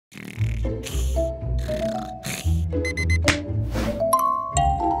Huh?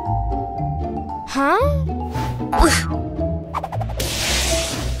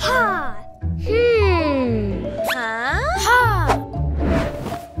 Ha! Huh?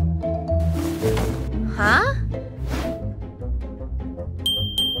 Ha! Huh?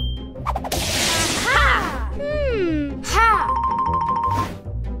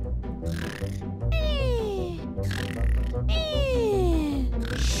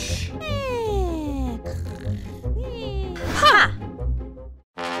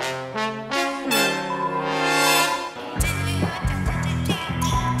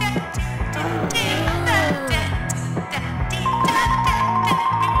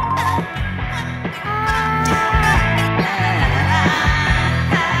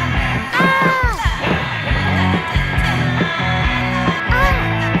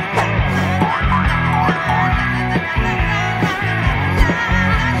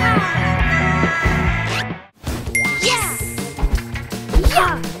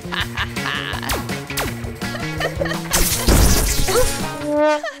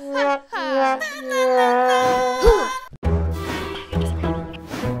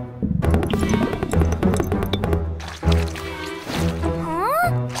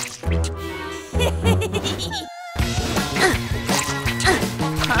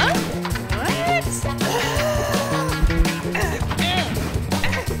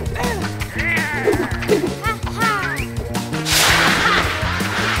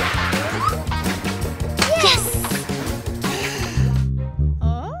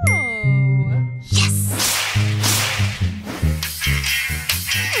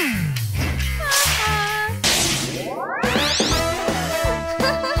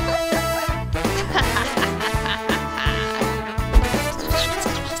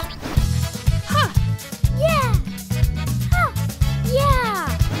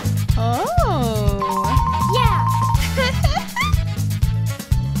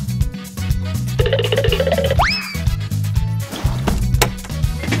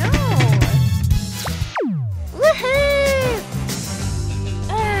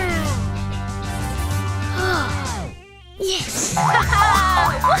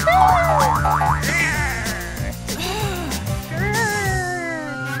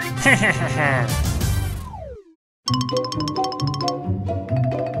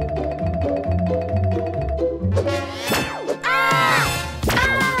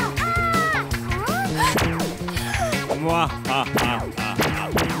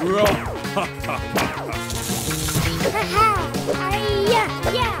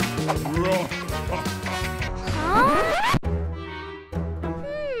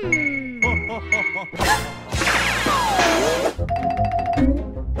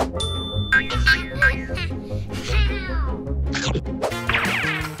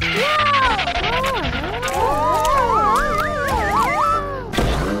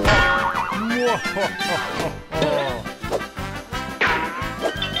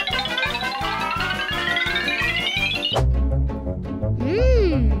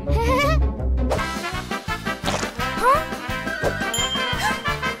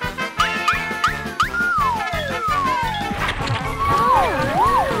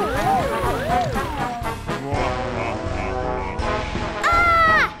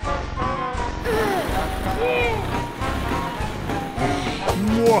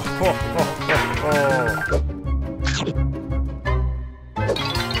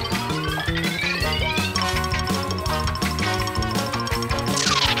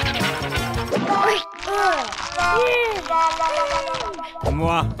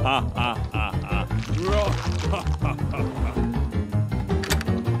 Ha! Ha!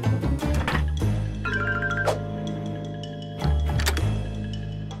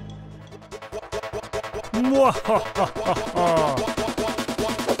 Ha!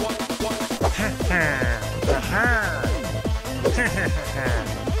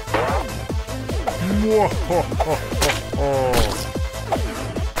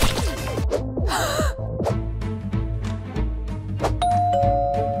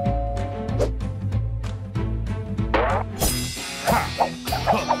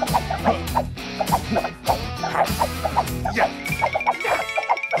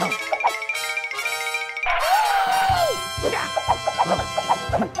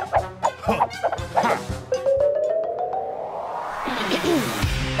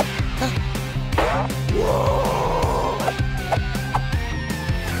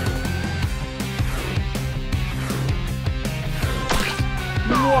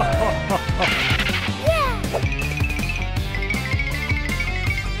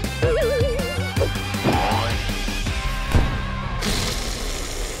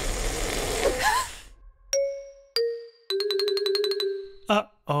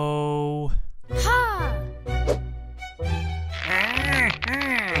 Uh-oh. Ha!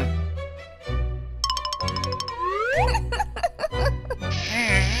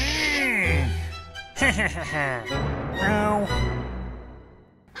 Ow.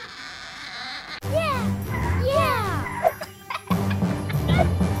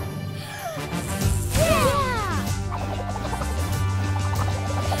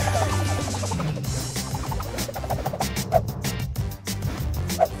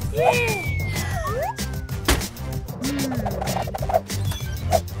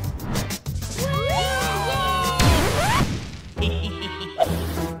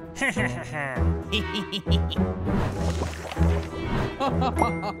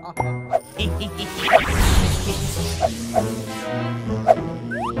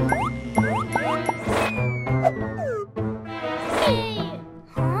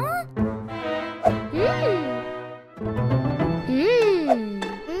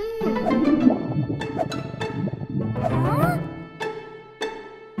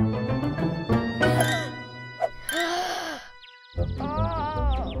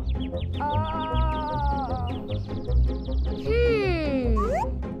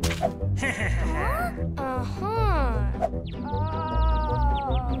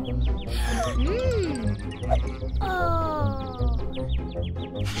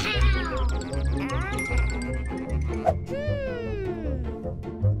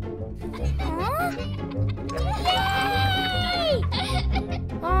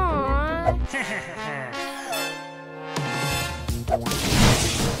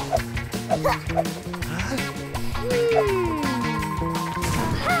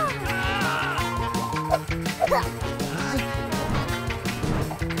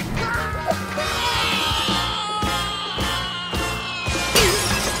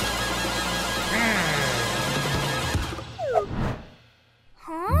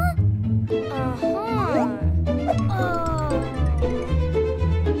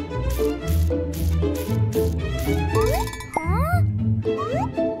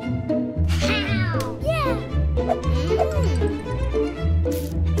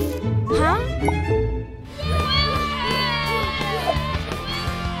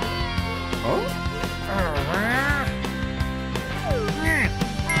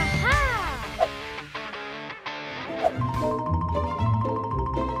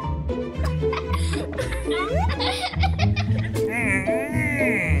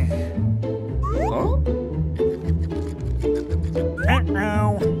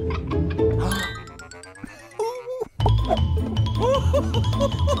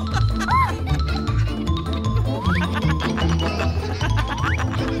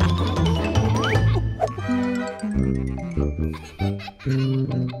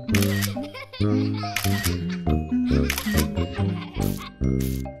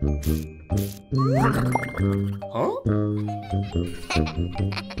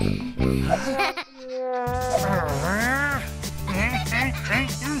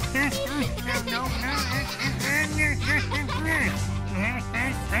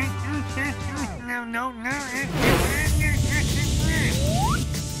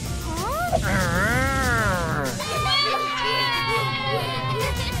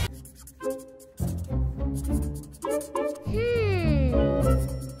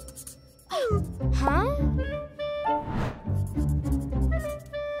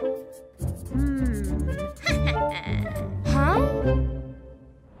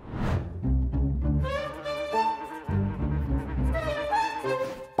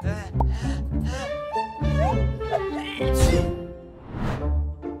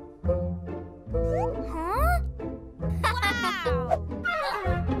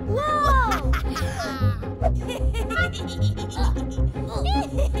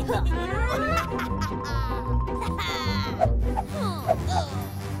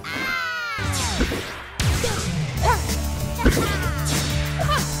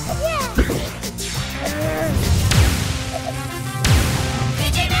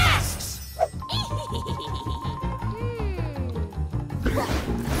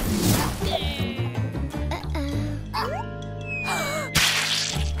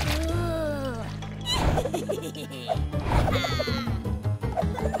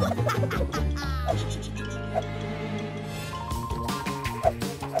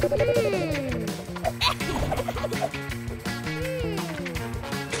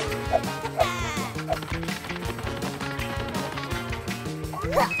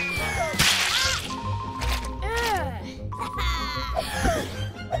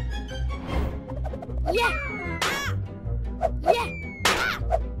 Yeah! Yeah!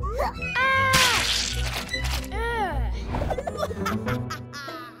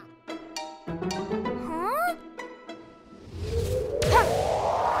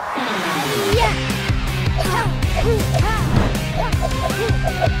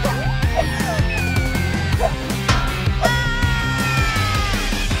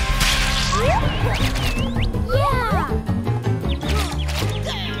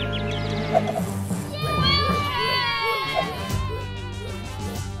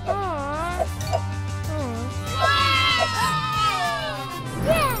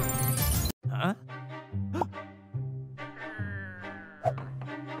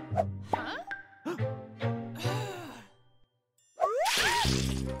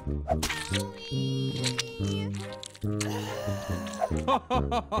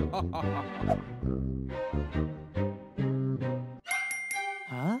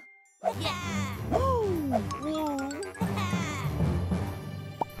 Huh?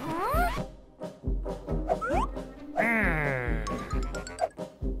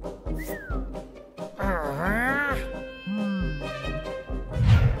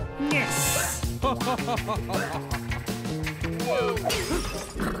 Yes!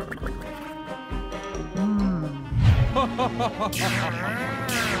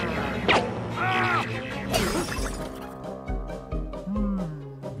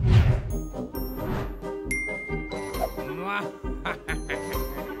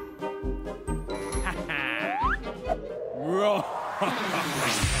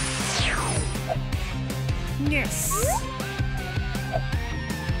 Yes!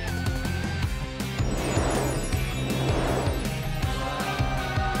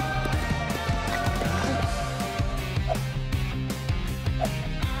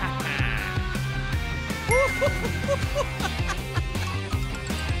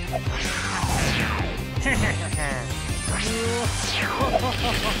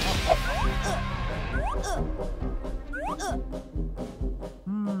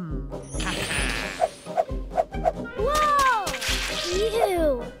 Whoa!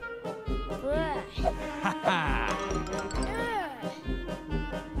 Ew! Whoa! Huh?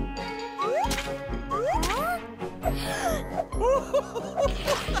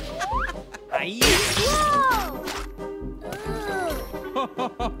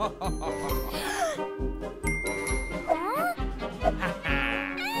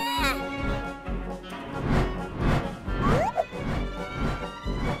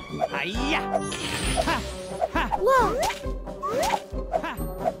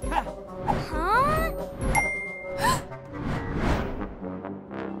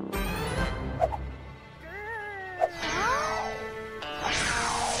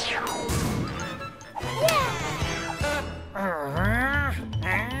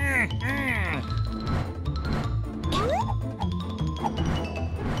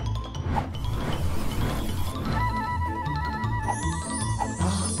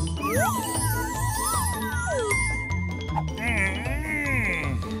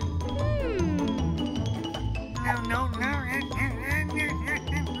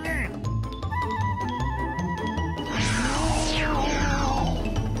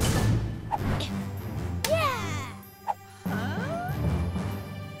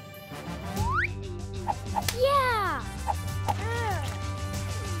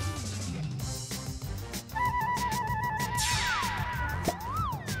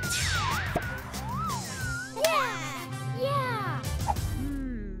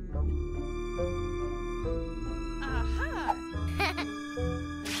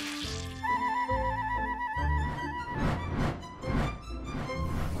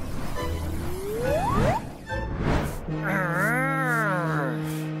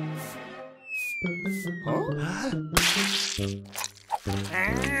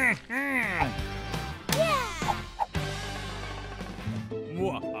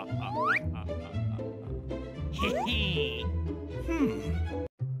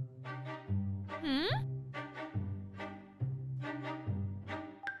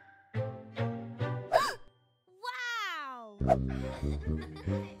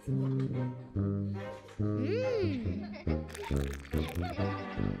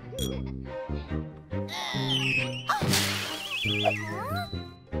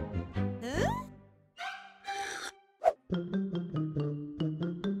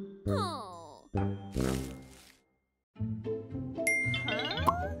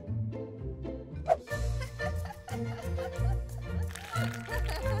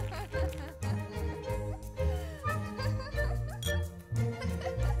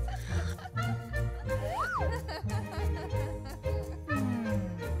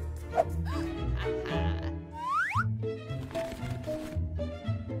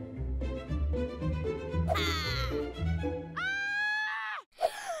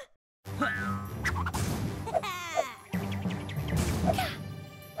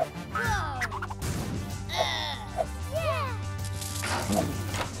 Huh?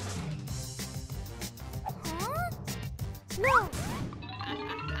 No.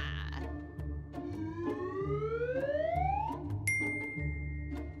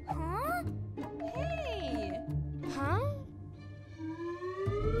 Huh? Hey! Huh?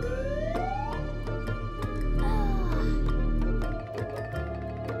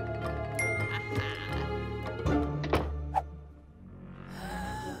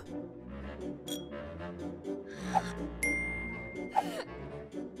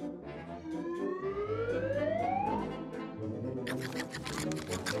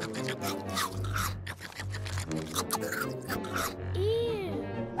 Ew.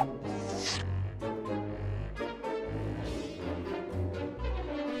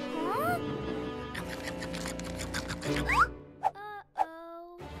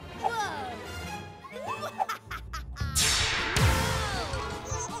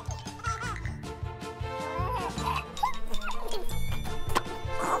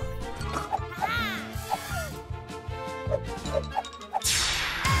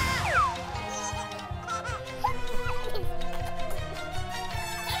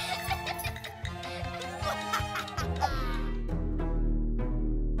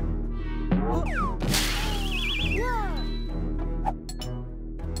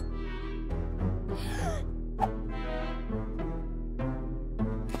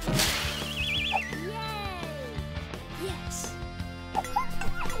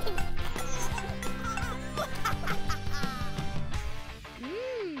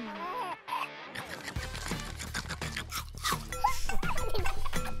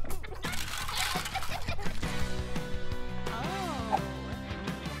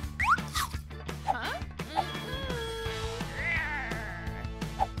 Huh?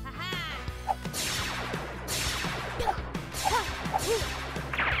 Uh-oh.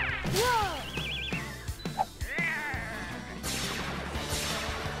 Whoa!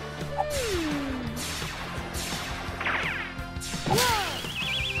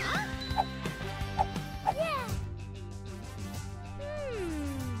 Yes.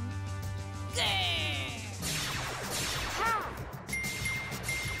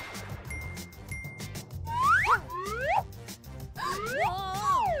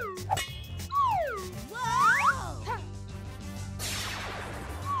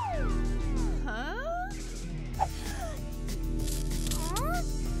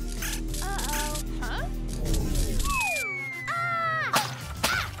 Oh. Huh?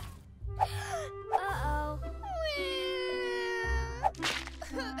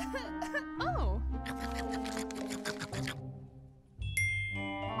 Oh.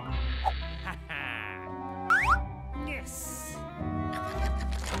 Yes.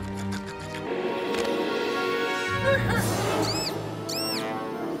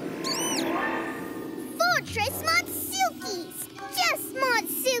 Fortress Motsukis! Just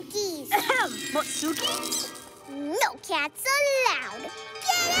Motsukis! Motsukis? No cats allowed!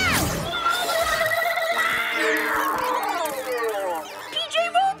 Get out! PJ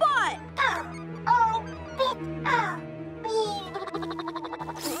Robot!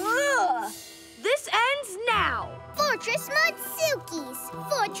 Ugh. This ends now. Fortress Motsukis!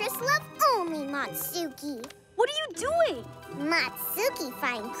 Fortress love only Motsuki! What are you doing? Motsuki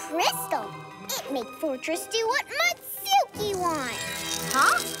find crystal. It make Fortress do what Motsuki want.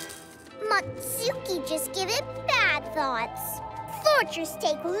 Huh? Motsuki just give it bad thoughts. Fortress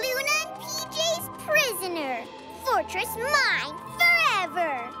take Luna and PJ's prisoner. Fortress mine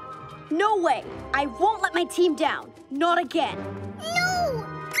forever. No way. I won't let my team down. Not again. No!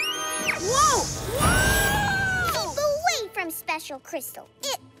 Whoa! Keep away from Special Crystal.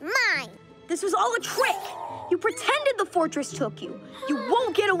 It mine. This was all a trick. You pretended the fortress took you. You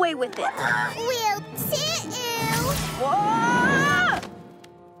won't get away with it. Will too. Whoa!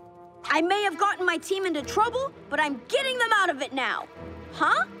 I may have gotten my team into trouble, but I'm getting them out of it now.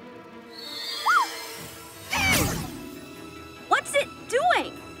 Huh? What's it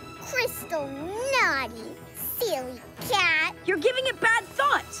doing? Crystal naughty. Silly cat. You're giving it bad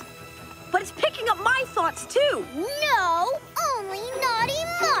thoughts. But it's picking up my thoughts, too. No, only naughty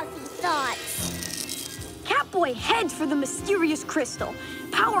Muffy thoughts. Catboy heads for the mysterious crystal,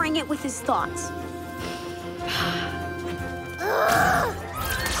 powering it with his thoughts.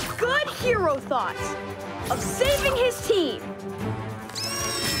 Good hero thoughts of saving his team.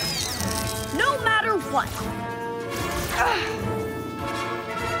 No matter what.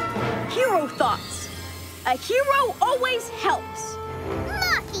 Hero thoughts. A hero always helps.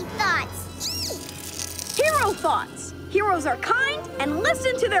 Muffy thoughts. Hero thoughts. Heroes are kind and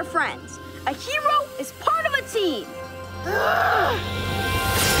listen to their friends. A hero is part of a team.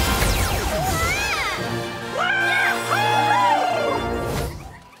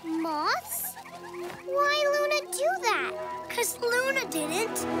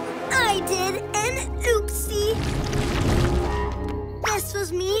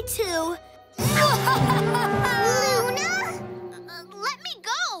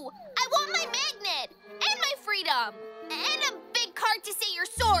 awesome! And a big card to say you're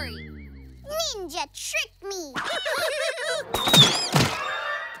sorry. Ninja tricked me.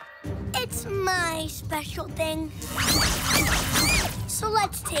 It's my special thing. So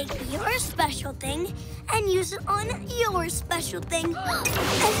let's take your special thing and use it on your special thing. And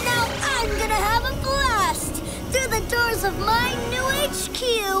now I'm gonna have a blast through the doors of my new HQ.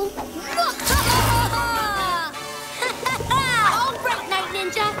 All right, Night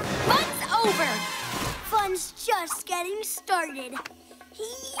Ninja, fun's over. Fun's just getting started.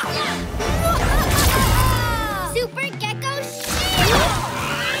 Super Gekko shield!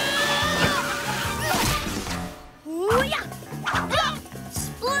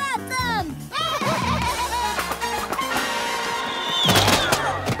 Splat them!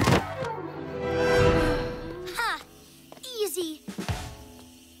 Ha! Easy.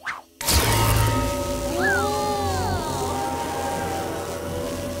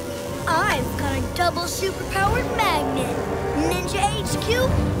 I've got a double superpowered magnet. Ninja HQ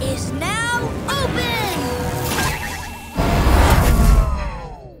is now open!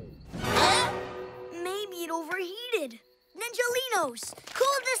 Maybe it overheated. Ninjalinos,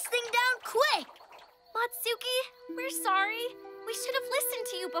 cool this thing down quick! Matsuki, we're sorry. We should have listened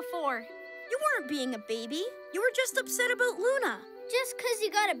to you before. You weren't being a baby. You were just upset about Luna. Just 'cause you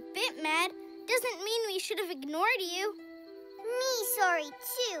got a bit mad doesn't mean we should have ignored you. Me sorry,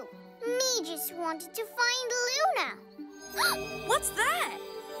 too. Me just wanted to find Luna. What's that?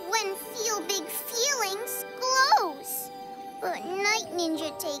 When Feel Big Feelings glows. But Night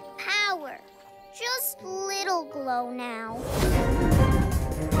Ninja take power. Just little glow now.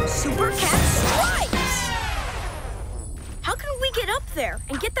 Super Cat Stripes! How can we get up there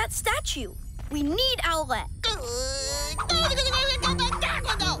and get that statue? We need Owlette.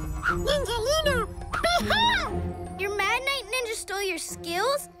 Ninjalino, behold! Your Mad Night Ninja stole your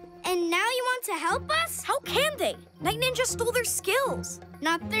skills? And now you want to help us? How can they? Night Ninja stole their skills.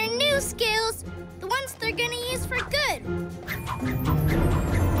 Not their new skills. The ones they're gonna use for good.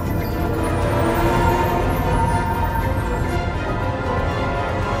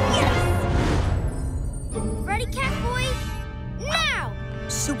 Ready, Catboy? Now!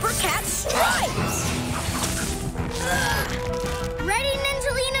 Super Cat Stripes! Ready,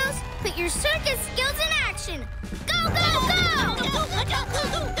 Ninjalinos? Put your circus skills in action! Go, go, go!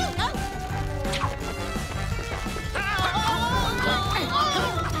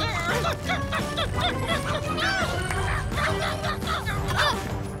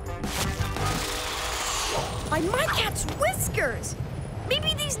 By my cat's whiskers!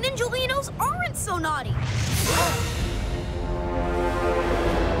 Maybe these Ninjalinos aren't so naughty.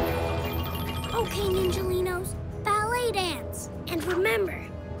 Okay, Ninjalinos, ballet dance. And remember,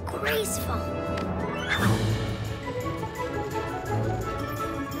 graceful.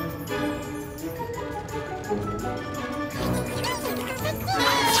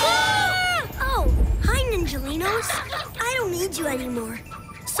 Oh, hi, Ninjalinos. I don't need you anymore.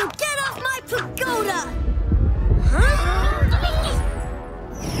 So get off my pagoda!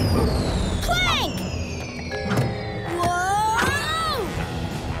 Plank! Whoa!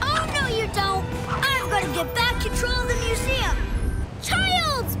 Oh, no, you don't. I've got to get back control of the museum.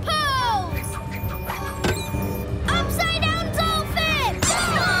 Child's pose! Upside down dolphin!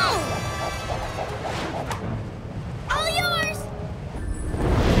 No! All yours!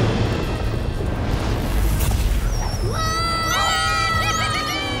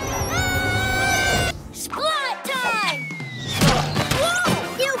 Splat time! Whoa!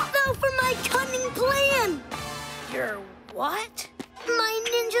 You fell for my cunning plan! Your what? My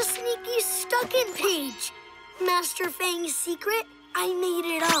Ninja Sneaky Stuck-in page. Master Fang's secret, I made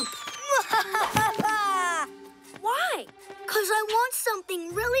it up. Why? 'Cause I want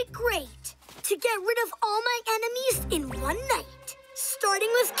something really great. To get rid of all my enemies in one night.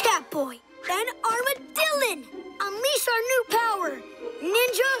 Starting with Catboy, then Armadillon. Unleash our new power.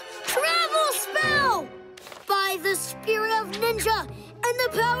 Ninja Travel Spell! By the spirit of Ninja and the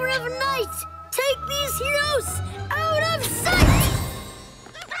power of night, take these heroes out of sight!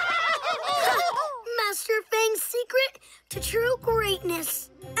 Master Fang's secret to true greatness.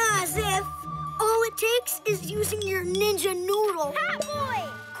 As if all it takes is using your ninja noodle. Catboy!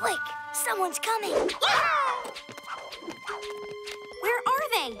 Quick, someone's coming. Where are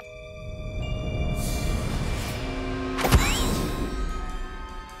they?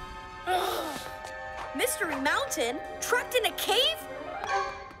 Mystery Mountain? Trapped in a cave?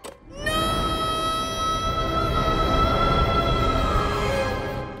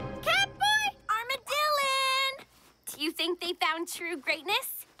 Catboy! Armadillon! Do you think they found true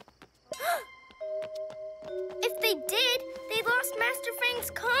greatness? If they did, they lost Master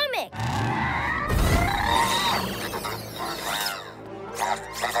Fang's comic.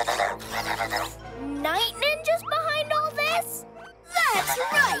 Night ninjas behind all this? That's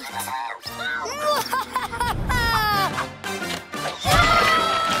right!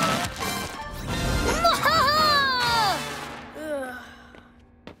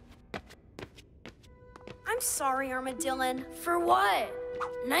 I'm sorry, Armadillon. For what?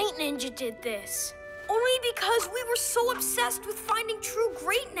 Night Ninja did this. Only because we were so obsessed with finding true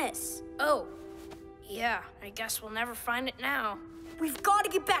greatness. Oh, yeah, I guess we'll never find it now. We've got to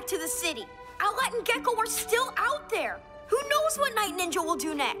get back to the city. Owlette and Gekko are still out there. Who knows what Night Ninja will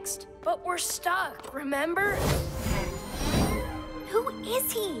do next? But we're stuck, remember? Who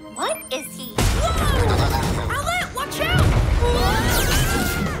is he? What is he? Whoa! Owlette, watch out!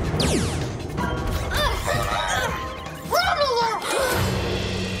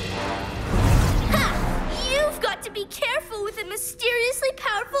 You've got to be careful with a mysteriously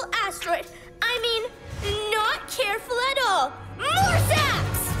powerful asteroid. I mean, not careful at all. More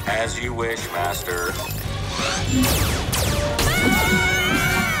zaps! As you wish, Master.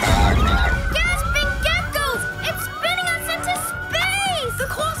 Gasping geckos! It's spinning us into space! The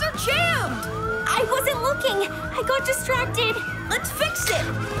claws are jammed! I wasn't looking. I got distracted. Let's fix it!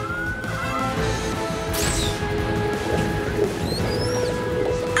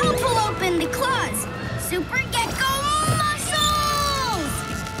 I'll pull open the claws! Super Gekko muscles!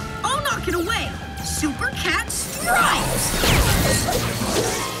 I'll knock it away! Super Cat Stripes!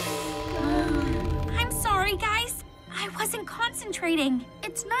 I'm sorry, guys. I wasn't concentrating.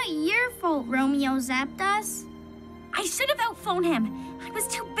 It's not your fault Romeo zapped us. I should have outphoned him. I was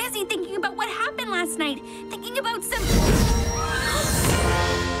too busy thinking about what happened last night. Thinking about some...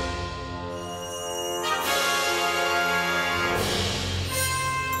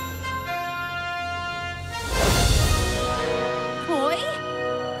 Boy?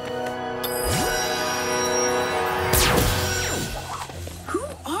 Who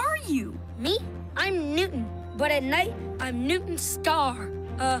are you? Me? I'm Newton. But at night, I'm Newton Star.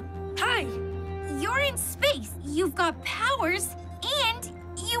 Hi. You're in space. You've got powers, and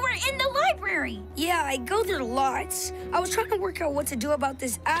you were in the library. Yeah, I go there lots. I was trying to work out what to do about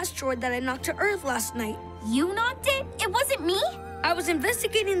this asteroid that I knocked to Earth last night. You knocked it? It wasn't me? I was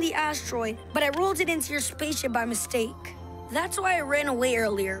investigating the asteroid, but I rolled it into your spaceship by mistake. That's why I ran away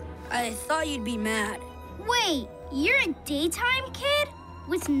earlier. I thought you'd be mad. Wait, you're a daytime kid?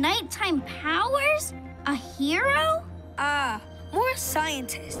 With nighttime powers? A hero? More a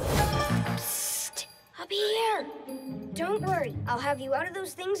scientist. I'll be here. Don't worry, I'll have you out of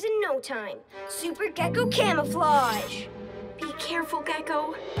those things in no time. Super Gekko camouflage. Be careful,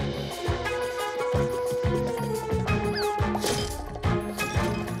 Gekko.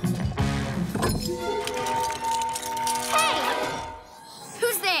 Hey!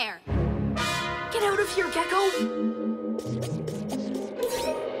 Who's there? Get out of here, Gekko!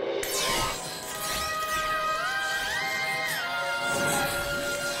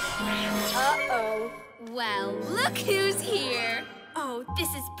 Uh-oh. Well, look who's here. Oh, this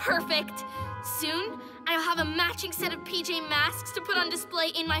is perfect. Soon, I'll have a matching set of PJ masks to put on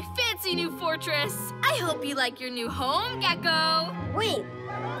display in my fancy new fortress. I hope you like your new home, Gekko. Wait,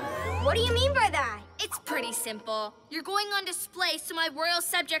 what do you mean by that? It's pretty simple. You're going on display so my royal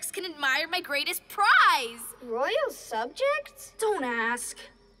subjects can admire my greatest prize. Royal subjects? Don't ask.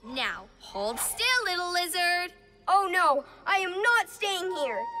 Now, hold still, little lizard. Oh no, I am not staying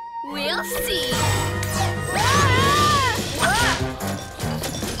here. We'll see.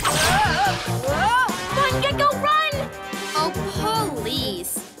 Run, Gekko, run! Oh,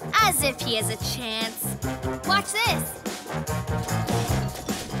 police. As if he has a chance. Watch this.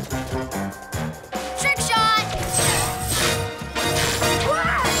 Trick shot!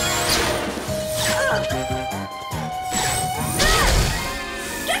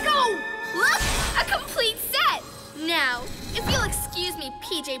 Gekko! Look, a complete set! Now, if you'll excuse me,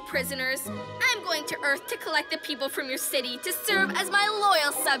 PJ prisoners, I'm going to Earth to collect the people from your city to serve as my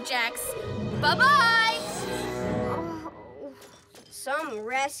loyal subjects. Bye-bye! Oh, some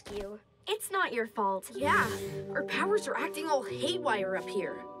rescue. It's not your fault. Yeah, our powers are acting all haywire up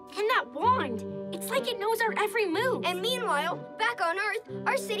here. And that wand, it's like it knows our every move. And meanwhile, back on Earth,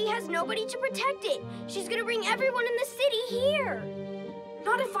 our city has nobody to protect it. She's gonna bring everyone in the city here.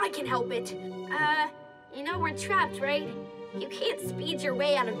 Not if I can help it. You know we're trapped, right? You can't speed your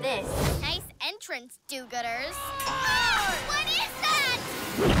way out of this. Nice entrance, do-gooders. Oh, what is that?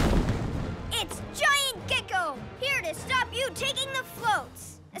 It's Giant Gekko, here to stop you taking the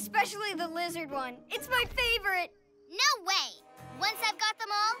floats. Especially the lizard one. It's my favorite. No way. Once I've got them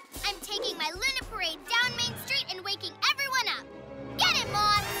all, I'm taking my Luna Parade down Main Street and waking everyone up. Get it,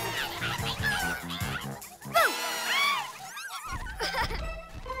 Moth! Boom!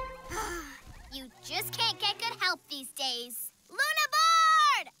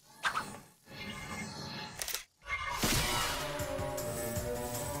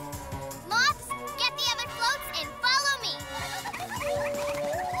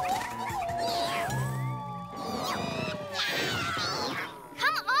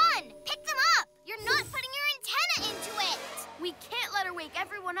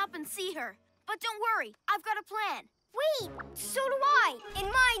 up and see her. But don't worry, I've got a plan. Wait, so do I, and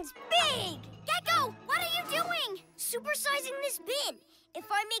mine's big! Gekko, what are you doing? Supersizing this bin. If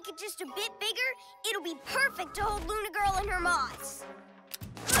I make it just a bit bigger, it'll be perfect to hold Luna Girl and her moths.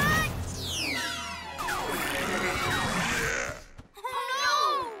 Oh,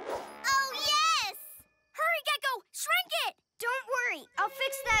 no! Oh, yes! Hurry, Gekko, shrink it! Don't worry, I'll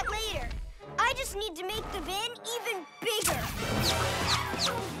fix that later. I just need to make the bin even bigger.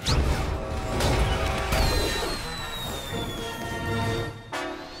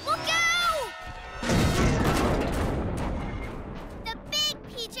 Look out! The big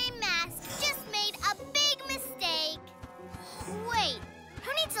PJ Masks just made a big mistake. Wait,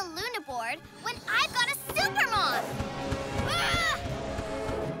 who needs a Luna board when I've got a super moth? Ah!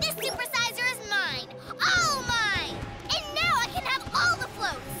 This supersizer is mine, all mine! And now I can have all the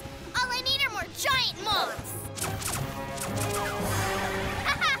floats. All I need are more giant moths.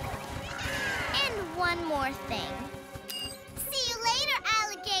 And one more thing. See you later,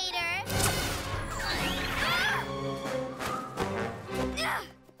 alligator.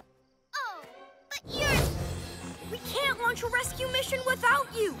 Oh, but you're... We can't launch a rescue mission without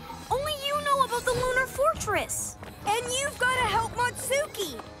you. Only you know about the Lunar Fortress. And you've got to help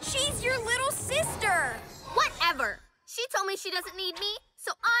Matsuki. She's your little sister. Whatever. She told me she doesn't need me,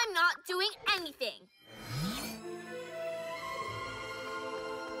 so I'm not doing anything.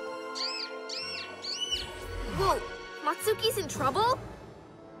 Whoa, Matsuki's in trouble?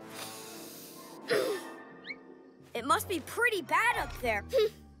 It must be pretty bad up there.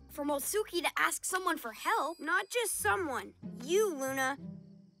 For Matsuki to ask someone for help. Not just someone. You, Luna.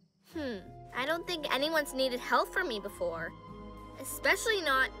 I don't think anyone's needed help from me before. Especially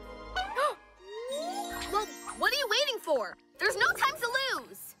not... Well, what are you waiting for? There's no time to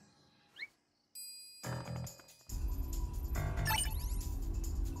lose!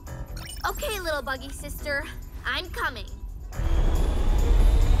 Okay, little buggy sister, I'm coming.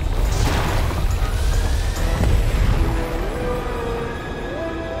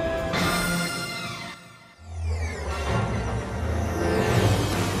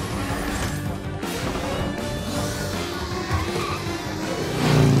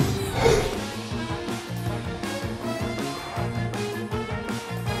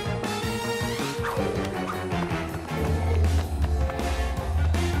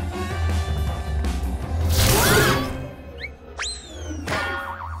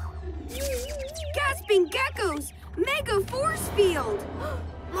 Gekko's mega force field!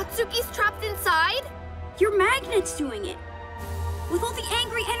 Matsuki's trapped inside? Your magnet's doing it. With all the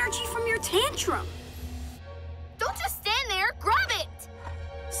angry energy from your tantrum. Don't just stand there, grab it!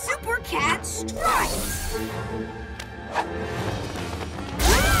 Super Cat Strike!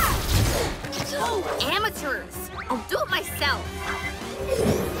 Oh, amateurs! I'll do it myself.